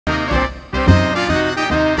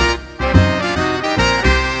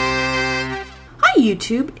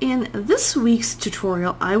YouTube. In this week's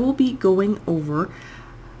tutorial I will be going over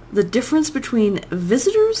the difference between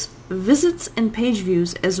visitors, visits, and page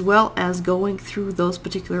views, as well as going through those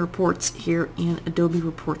particular reports here in Adobe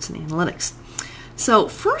Reports and Analytics. So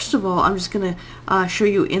first of all, I'm just going to show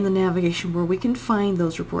you in the navigation where we can find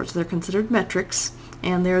those reports. They're considered metrics,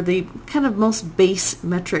 and they're the kind of most base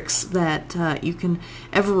metrics that you can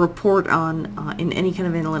ever report on in any kind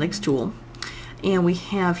of analytics tool. And we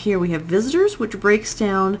have visitors, which breaks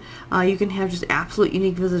down, you can have just absolute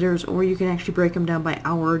unique visitors, or you can actually break them down by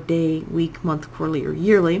hour, day, week, month, quarterly, or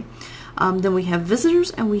yearly. Then we have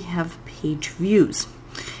visitors, and we have page views.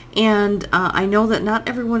 And I know that not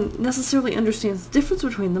everyone necessarily understands the difference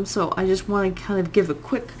between them, so I just want to kind of give a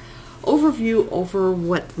quick overview over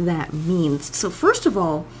what that means. So first of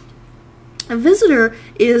all, a visitor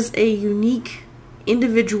is a unique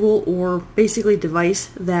individual or basically device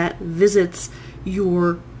that visits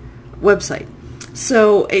your website.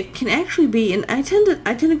 So it can actually be, and I tend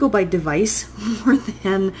to go by device more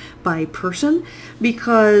than by person,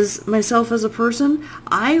 because myself as a person,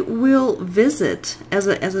 I will visit as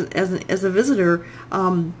a visitor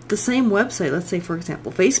the same website. Let's say, for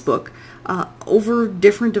example, Facebook, over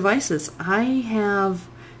different devices. I have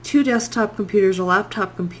 2 desktop computers, a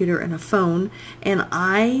laptop computer, and a phone, and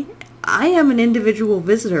I am an individual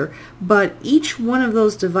visitor, but each one of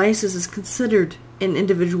those devices is considered an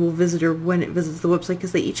individual visitor when it visits the website,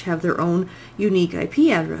 because they each have their own unique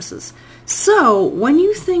IP addresses. So when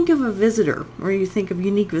you think of a visitor, or you think of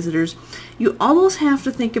unique visitors, you almost have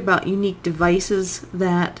to think about unique devices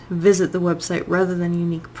that visit the website rather than a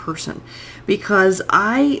unique person. Because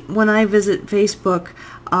when I visit Facebook,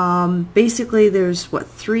 basically there's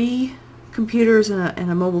 3 computers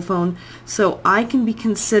and a mobile phone, so I can be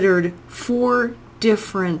considered 4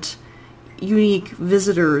 different unique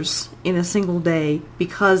visitors in a single day,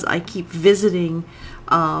 because I keep visiting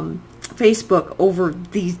Facebook over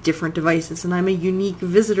these different devices, and I'm a unique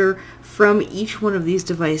visitor from each one of these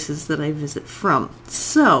devices that I visit from.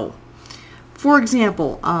 So for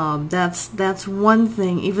example, that's one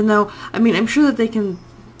thing, even though I'm sure that they can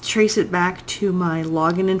trace it back to my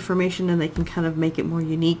login information, and they can kind of make it more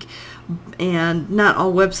unique, and not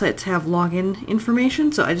all websites have login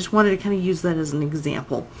information, so I just wanted to kind of use that as an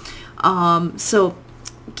example. So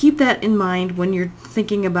keep that in mind when you're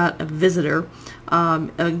thinking about a visitor.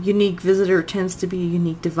 A unique visitor tends to be a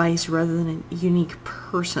unique device rather than a unique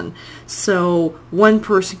person. So one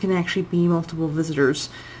person can actually be multiple visitors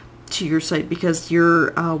to your site, because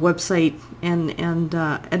your website and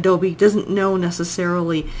Adobe doesn't know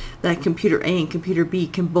necessarily that computer A and computer B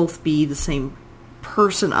can both be the same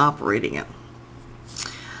person operating it.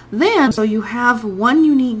 Then, so you have one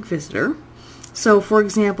unique visitor. So for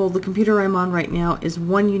example, the computer I'm on right now is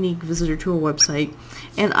one unique visitor to a website,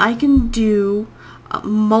 and I can do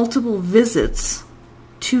multiple visits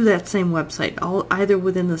to that same website, either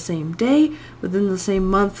within the same day, within the same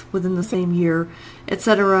month, within the same year,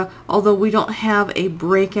 etc. Although we don't have a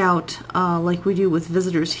breakout like we do with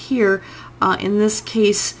visitors here. In this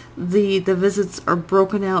case, the visits are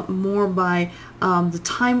broken out more by the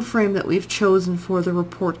time frame that we've chosen for the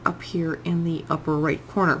report up here in the upper right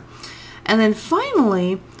corner. And then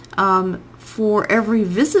finally, for every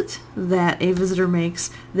visit that a visitor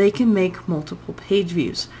makes, they can make multiple page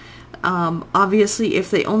views. Obviously, if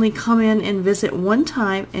they only come in and visit one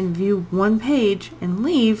time and view one page and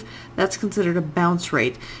leave, that's considered a bounce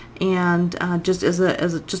rate. And just as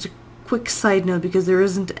a quick side note, because there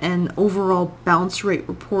isn't an overall bounce rate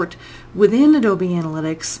report within Adobe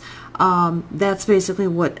Analytics, that's basically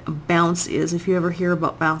what a bounce is, if you ever hear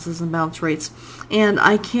about bounces and bounce rates. And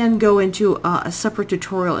I can go into a separate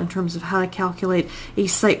tutorial in terms of how to calculate a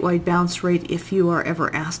site-wide bounce rate if you are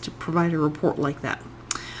ever asked to provide a report like that.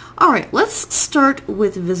 Alright, let's start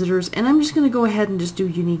with visitors, and I'm just going to go ahead and just do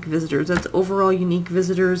unique visitors. That's overall unique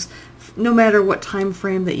visitors, no matter what time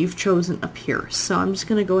frame that you've chosen up here. So I'm just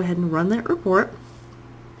going to go ahead and run that report.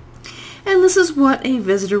 And this is what a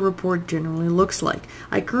visitor report generally looks like.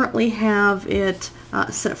 I currently have it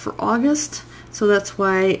set for August, so that's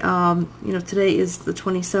why, today is the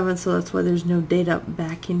 27th, so that's why there's no data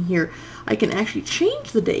back in here. I can actually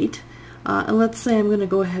change the date, and let's say I'm going to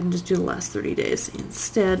go ahead and just do the last 30 days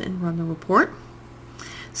instead and run the report.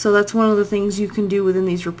 So that's one of the things you can do within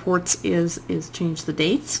these reports is change the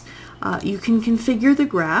dates. You can configure the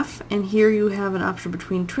graph, and here you have an option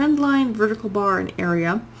between trend line, vertical bar, and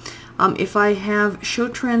area. If I have show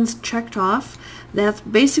trends checked off,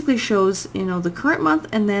 that basically shows the current month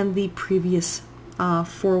and then the previous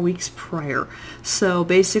 4 weeks prior. So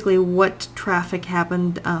basically what traffic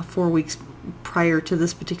happened 4 weeks prior to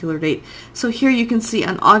this particular date. So here you can see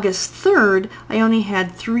on August 3rd, I only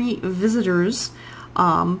had 3 visitors,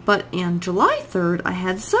 but on July 3rd, I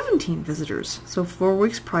had 17 visitors, so 4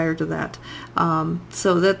 weeks prior to that.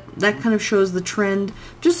 So that kind of shows the trend,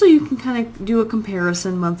 just so you can kind of do a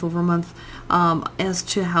comparison month over month as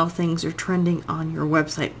to how things are trending on your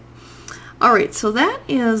website. Alright, so that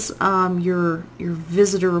is your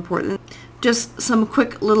visitor report. Just some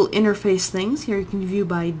quick little interface things. Here you can view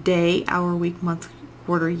by day, hour, week, month,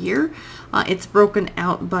 quarter, year. It's broken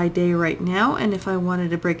out by day right now, and if I wanted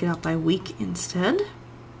to break it out by week instead,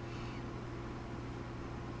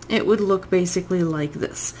 it would look basically like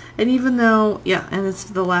this. And even though, yeah, and it's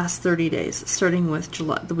the last 30 days, starting with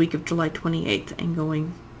the week of July 28th and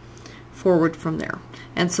going forward from there.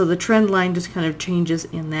 And so the trend line just kind of changes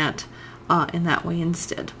in that way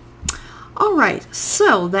instead. Alright,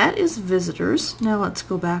 so that is visitors. Now let's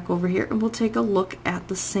go back over here and we'll take a look at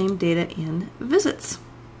the same data in visits.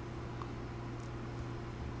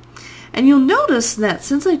 And you'll notice that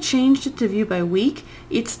since I changed it to view by week,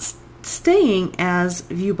 it's staying as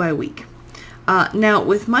view by week. Now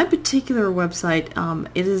with my particular website,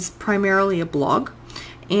 it is primarily a blog,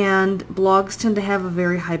 and blogs tend to have a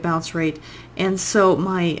very high bounce rate, and so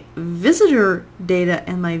my visitor data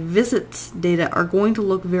and my visits data are going to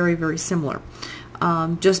look very, very similar,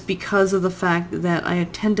 just because of the fact that I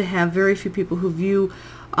tend to have very few people who view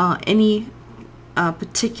any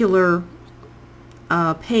particular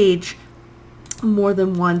page more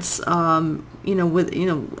than once. I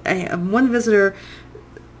have one visitor.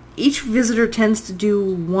 Each visitor tends to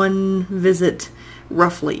do one visit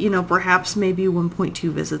roughly, perhaps maybe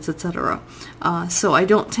 1.2 visits, etc. So I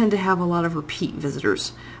don't tend to have a lot of repeat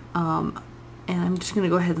visitors. And I'm just going to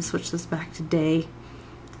go ahead and switch this back to day,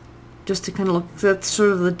 just to kind of look. That's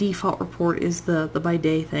sort of the default report, is the by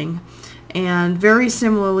day thing. And very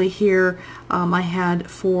similarly here, I had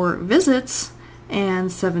 4 visits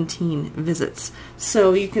and 17 visits.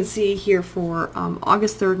 So you can see here for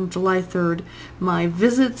August 3rd and July 3rd, my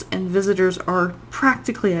visits and visitors are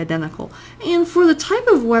practically identical. And for the type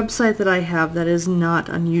of website that I have, that is not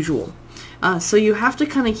unusual. So you have to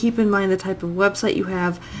kind of keep in mind the type of website you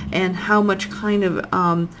have and how much kind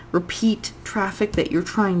of repeat traffic that you're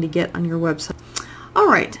trying to get on your website.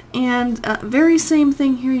 Alright, and very same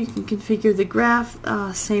thing here. You can configure the graph,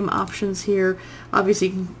 same options here. Obviously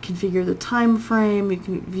you can configure the time frame, you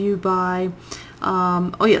can view by,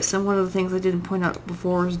 oh yes, and one of the things I didn't point out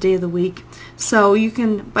before is day of the week. So you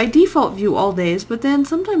can by default view all days, but then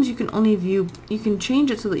sometimes you can only view, you can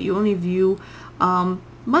change it so that you only view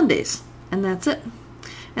Mondays, and that's it.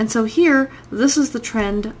 And so here, this is the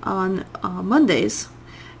trend on Mondays,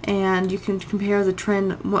 and you can compare the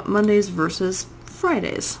trend Mondays versus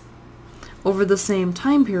Fridays over the same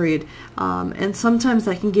time period, and sometimes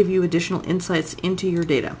that can give you additional insights into your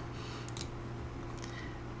data.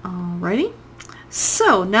 Alrighty,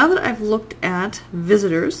 so now that I've looked at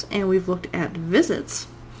visitors and we've looked at visits,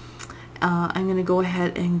 I'm going to go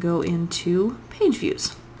ahead and go into page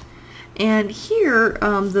views. And here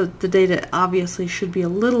the data obviously should be a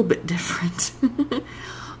little bit different.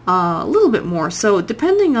 A little bit more. So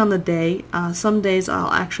depending on the day, some days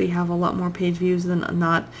I'll actually have a lot more page views than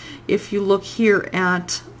not. If you look here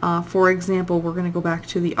at, for example, we're going to go back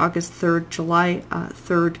to the August 3rd, July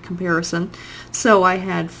 3rd comparison. So I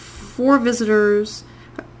had 4 visitors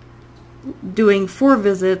doing 4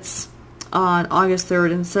 visits on August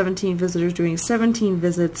 3rd and 17 visitors doing 17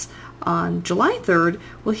 visits on July 3rd.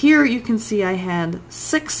 Well, here you can see I had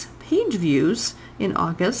 6 page views in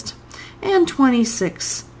August and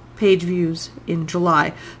 26 page views in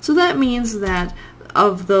July. So that means that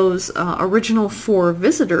of those original 4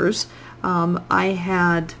 visitors, I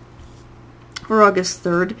had, for August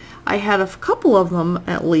 3rd, I had a couple of them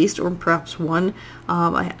at least, or perhaps one,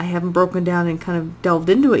 I haven't broken down and kind of delved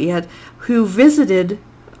into it yet, who visited,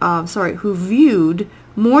 who viewed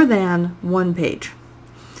more than 1 page.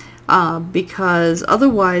 Because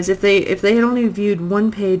otherwise, if they had only viewed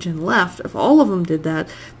 1 page and left, if all of them did that,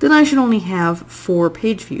 then I should only have 4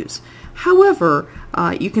 page views. However,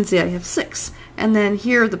 you can see I have 6, and then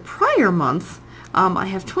here the prior month I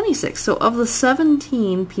have 26. So of the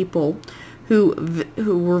 17 people who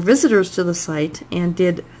were visitors to the site and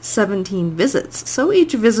did 17 visits, so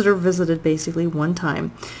each visitor visited basically 1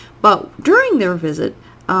 time, but during their visit,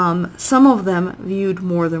 some of them viewed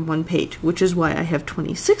more than 1 page, which is why I have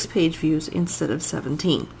 26 page views instead of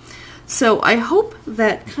 17. So I hope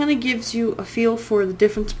that kind of gives you a feel for the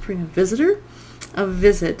difference between a visitor, a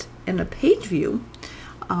visit, and a page view,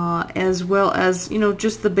 as well as,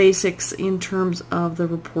 just the basics in terms of the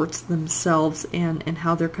reports themselves and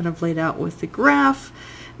how they're kind of laid out with the graph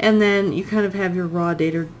and then you kind of have your raw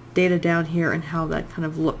data down here and how that kind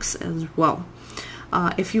of looks as well.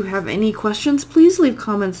 If you have any questions, please leave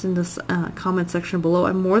comments in this comment section below.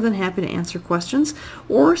 I'm more than happy to answer questions,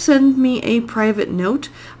 or send me a private note.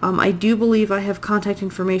 I do believe I have contact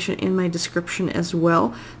information in my description as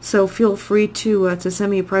well, so feel free to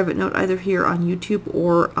send me a private note either here on YouTube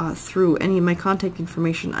or through any of my contact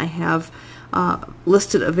information I have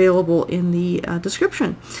listed available in the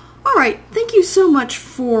description. Alright, thank you so much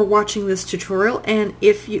for watching this tutorial, and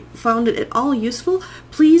if you found it at all useful,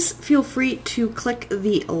 please feel free to click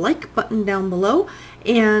the like button down below,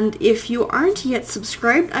 and if you aren't yet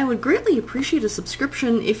subscribed, I would greatly appreciate a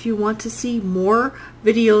subscription if you want to see more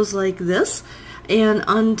videos like this. And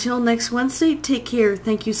until next Wednesday, take care.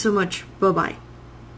 Thank you so much. Bye-bye.